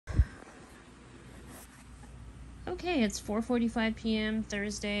Okay, it's 4:45 p.m.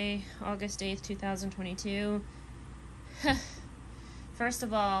 Thursday, August 8th, 2022. First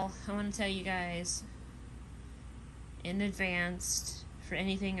of all, I want to tell you guys in advance for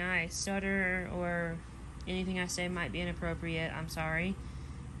anything I stutter or anything I say might be inappropriate. I'm sorry.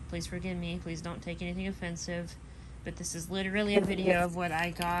 Please forgive me. Please don't take anything offensive. But this is literally a video of what I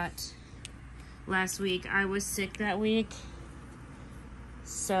got last week. I was sick that week,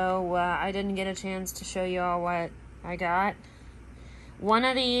 so I didn't get a chance to show you all what I got. One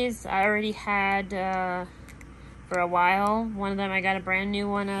of these I already had for a while. One of them I got a brand new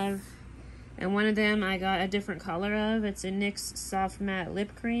one of, and one of them I got a different color of. It's a NYX Soft Matte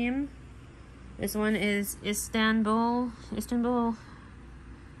Lip Cream. This one is Istanbul.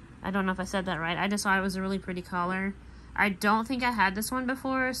 I don't know if I said that right. I just thought it was a really pretty color. I don't think I had this one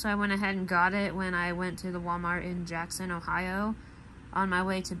before, so I went ahead and got it when I went to the Walmart in Jackson, Ohio, on my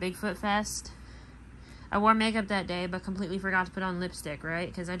way to Bigfoot Fest. I wore makeup that day, but completely forgot to put on lipstick, right?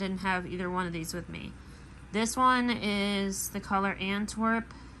 Because I didn't have either one of these with me. This one is the color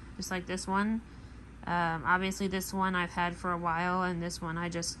Antwerp, just like this one. Obviously, this one I've had for a while, and this one I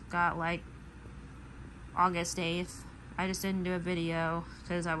just got like August 8th. I just didn't do a video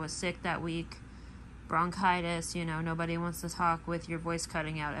because I was sick that week. Bronchitis, you know, nobody wants to talk with your voice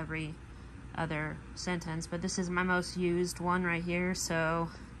cutting out every other sentence. But this is my most used one right here, so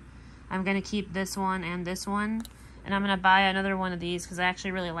I'm going to keep this one and this one. And I'm going to buy another one of these because I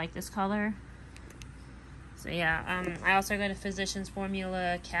actually really like this color. So yeah, I also got a Physicians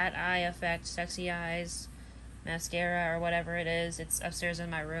Formula Cat Eye Effect Sexy Eyes mascara or whatever it is. It's upstairs in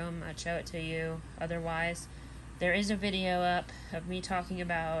my room. I'd show it to you otherwise. There is a video up of me talking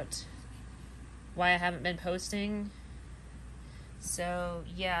about why I haven't been posting. So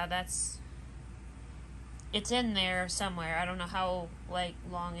yeah, it's in there somewhere. I don't know how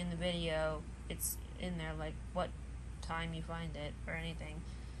long in the video it's in there, like what time you find it or anything.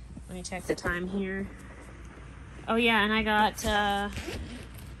 Let me check the time here. Oh yeah, and I got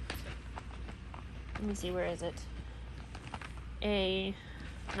let me see, where is it?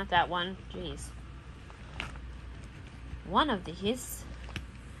 Not that one, jeez. One of these.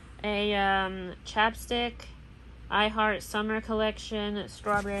 A chapstick, I Heart Summer Collection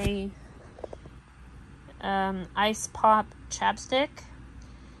Strawberry Ice Pop chapstick.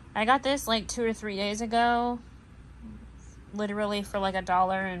 I got this like 2 or 3 days ago, literally for like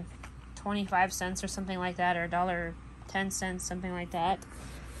 $1.25 or something like that, or $1.10, something like that.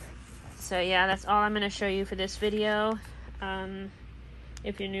 So yeah, that's all I'm going to show you for this video.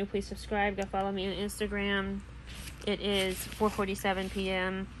 If you're new, please subscribe. Go follow me on Instagram. It is 4:47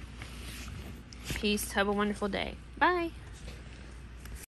 p.m. Peace. Have a wonderful day. Bye.